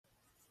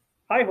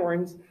Hi,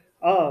 Horns.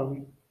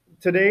 Um,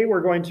 Today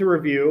we're going to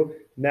review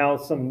now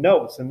some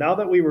notes. And now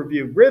that we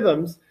reviewed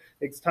rhythms,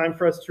 it's time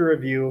for us to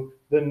review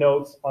the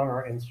notes on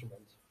our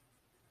instrument.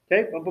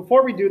 Okay, but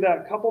before we do that,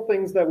 a couple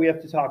things that we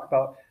have to talk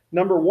about.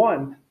 Number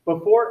one,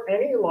 before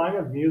any line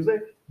of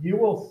music, you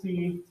will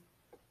see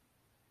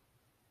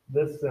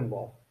this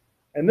symbol.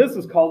 And this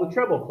is called a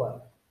treble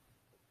clef.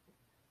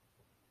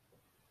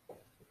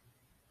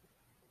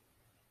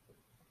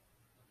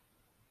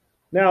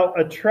 Now,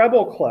 a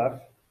treble clef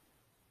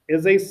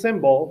is a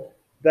symbol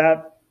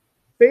that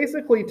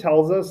basically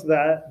tells us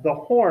that the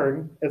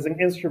horn as an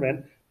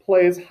instrument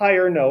plays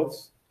higher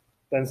notes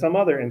than some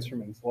other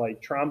instruments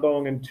like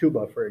trombone and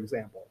tuba, for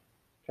example.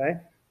 Okay?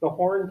 The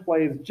horn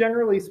plays,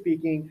 generally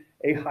speaking,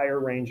 a higher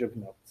range of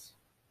notes.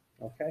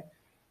 Okay?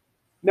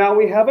 Now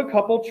we have a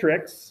couple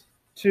tricks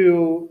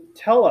to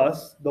tell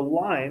us the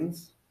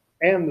lines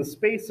and the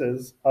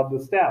spaces of the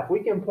staff.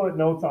 We can put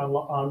notes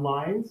on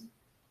lines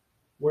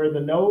where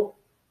the note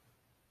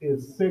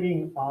is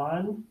sitting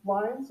on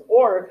lines,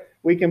 or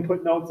we can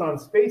put notes on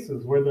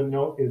spaces where the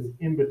note is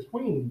in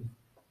between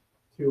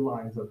two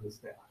lines of the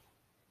staff.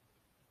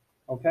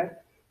 Okay?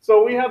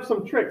 So we have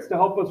some tricks to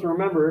help us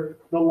remember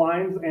the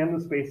lines and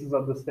the spaces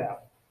of the staff.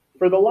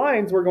 For the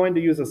lines, we're going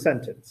to use a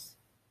sentence.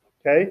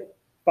 Okay?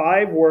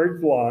 5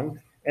 words long,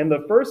 and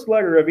the first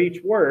letter of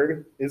each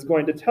word is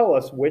going to tell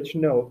us which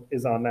note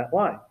is on that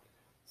line.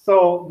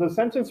 So the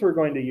sentence we're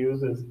going to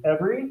use is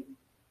every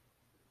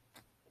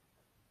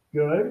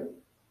good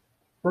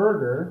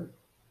burger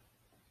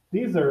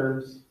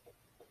deserves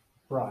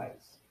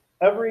fries.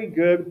 Every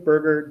good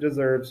burger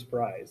deserves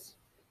fries.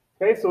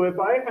 Okay, so if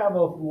I have a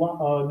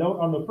note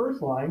on the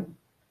first line,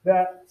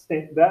 that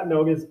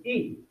note is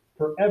E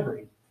for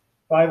every.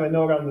 If I have a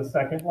note on the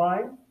second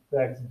line,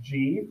 that's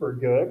G for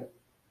good.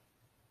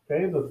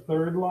 Okay, the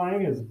third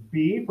line is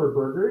B for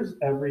burgers,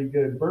 every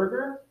good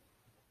burger.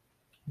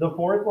 The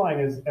fourth line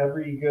is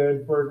every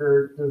good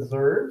burger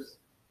deserves.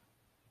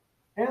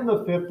 And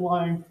the fifth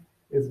line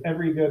is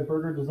every good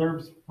burger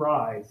deserves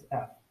fries,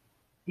 F.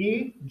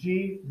 E,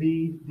 G,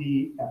 B,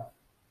 D, F.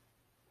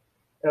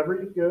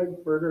 Every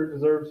good burger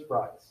deserves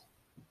fries.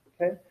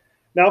 Okay.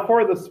 Now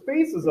for the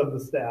spaces of the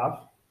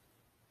staff,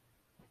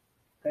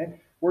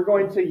 okay, we're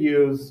going to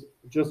use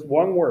just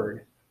one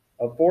word,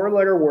 a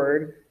 4-letter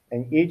word,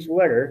 and each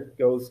letter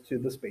goes to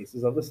the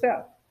spaces of the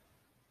staff.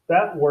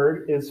 That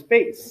word is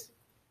face.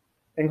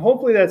 And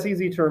hopefully that's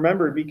easy to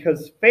remember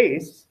because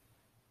face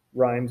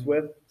rhymes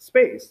with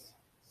space.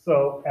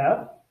 So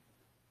F,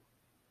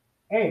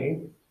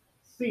 A,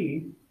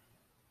 C,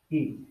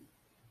 E.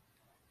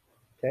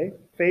 Okay,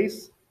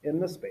 face in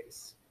the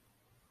space.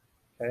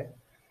 Okay,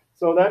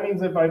 so that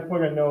means if I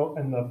put a note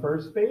in the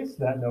first space,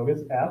 that note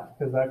is F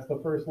because that's the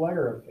first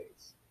letter of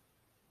face.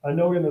 A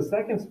note in the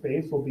second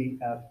space will be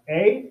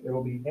F-A, it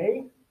will be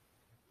A.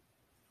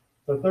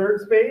 The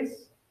third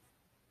space,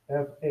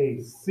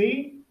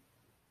 F-A-C,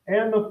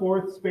 and the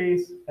fourth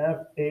space,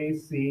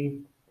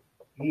 F-A-C-E.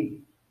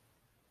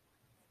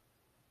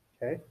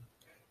 Okay,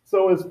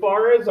 so as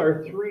far as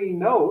our 3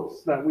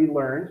 notes that we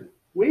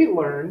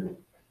learned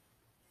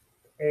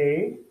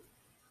A,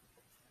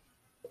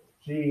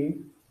 G,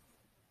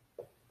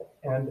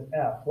 and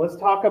F. Let's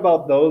talk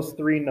about those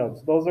 3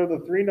 notes. Those are the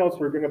 3 notes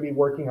we're going to be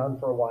working on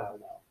for a while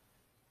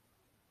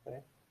now.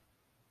 Okay.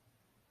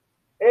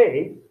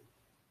 A,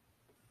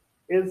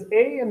 is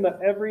A in the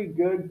every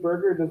good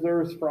burger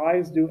deserves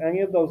fries? Do any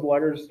of those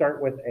letters start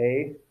with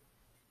A?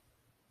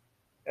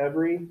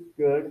 Every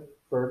good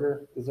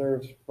burger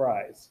deserves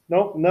fries.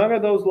 Nope, none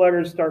of those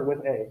letters start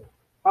with A.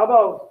 How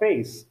about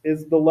face?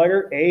 Is the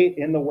letter A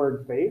in the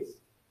word face?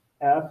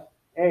 F,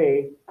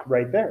 A,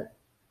 right there.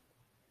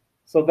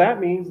 So that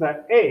means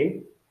that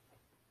A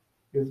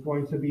is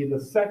going to be the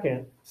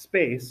second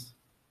space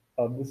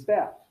of the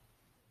staff.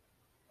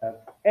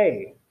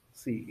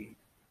 F-A-C-E.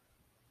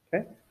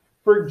 Okay.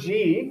 For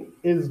G,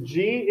 is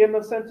G in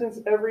the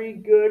sentence every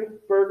good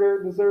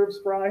burger deserves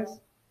fries?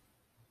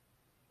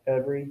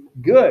 Every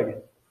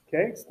good.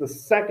 Okay, it's the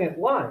second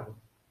line.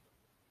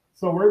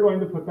 So we're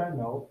going to put that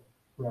note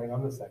right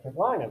on the second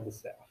line of the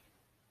staff.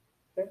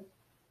 Okay.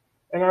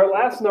 And our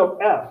last note,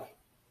 F.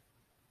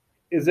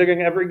 Is it in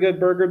every good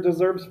burger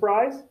deserves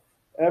fries?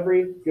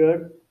 Every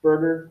good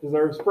burger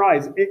deserves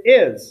fries. It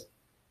is.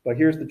 But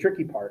here's the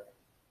tricky part.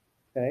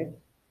 Okay?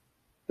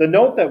 The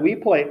note that we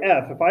play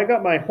F, if I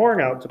got my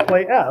horn out to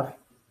play F,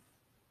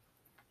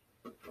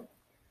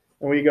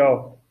 and we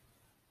go,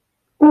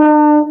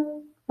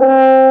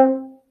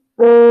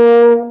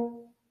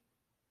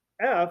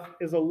 F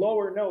is a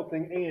lower note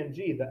than A and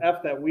G, the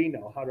F that we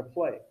know how to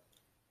play.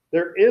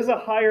 There is a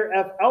higher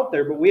F out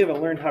there, but we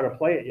haven't learned how to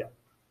play it yet.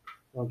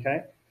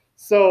 Okay?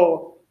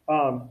 So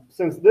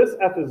since this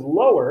F is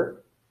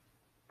lower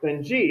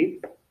than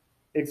G,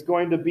 it's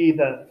going to be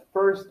the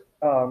first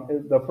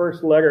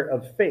letter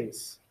of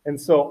face. And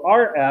so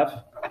our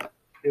F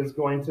is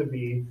going to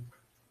be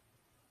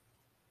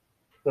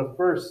the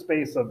first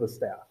space of the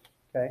staff.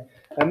 Okay?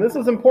 And this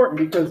is important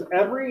because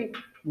every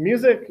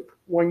music,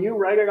 when you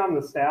write it on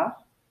the staff,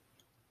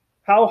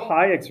 how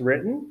high it's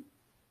written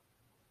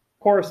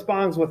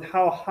corresponds with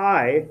how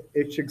high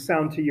it should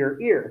sound to your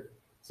ear.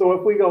 So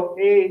if we go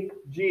A,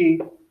 G,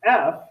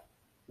 F,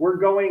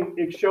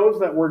 it shows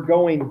that we're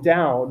going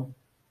down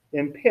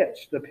in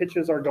pitch. The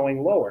pitches are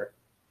going lower.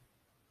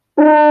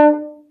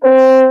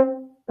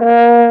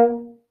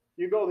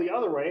 You go the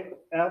other way,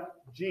 F,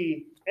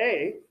 G,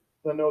 A,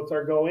 the notes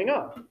are going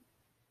up.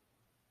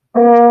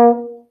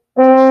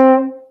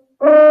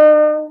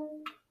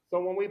 So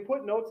when we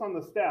put notes on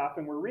the staff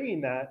and we're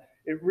reading that,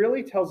 it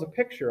really tells a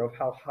picture of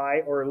how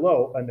high or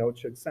low a note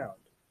should sound.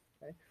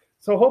 Okay?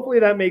 So hopefully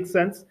that makes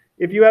sense.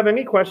 If you have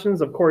any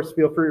questions, of course,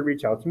 feel free to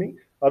reach out to me.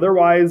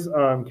 Otherwise,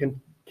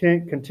 can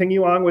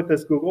continue on with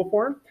this Google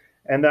form,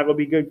 and that will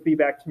be good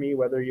feedback to me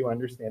whether you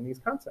understand these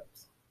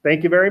concepts.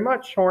 Thank you very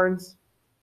much, Horns.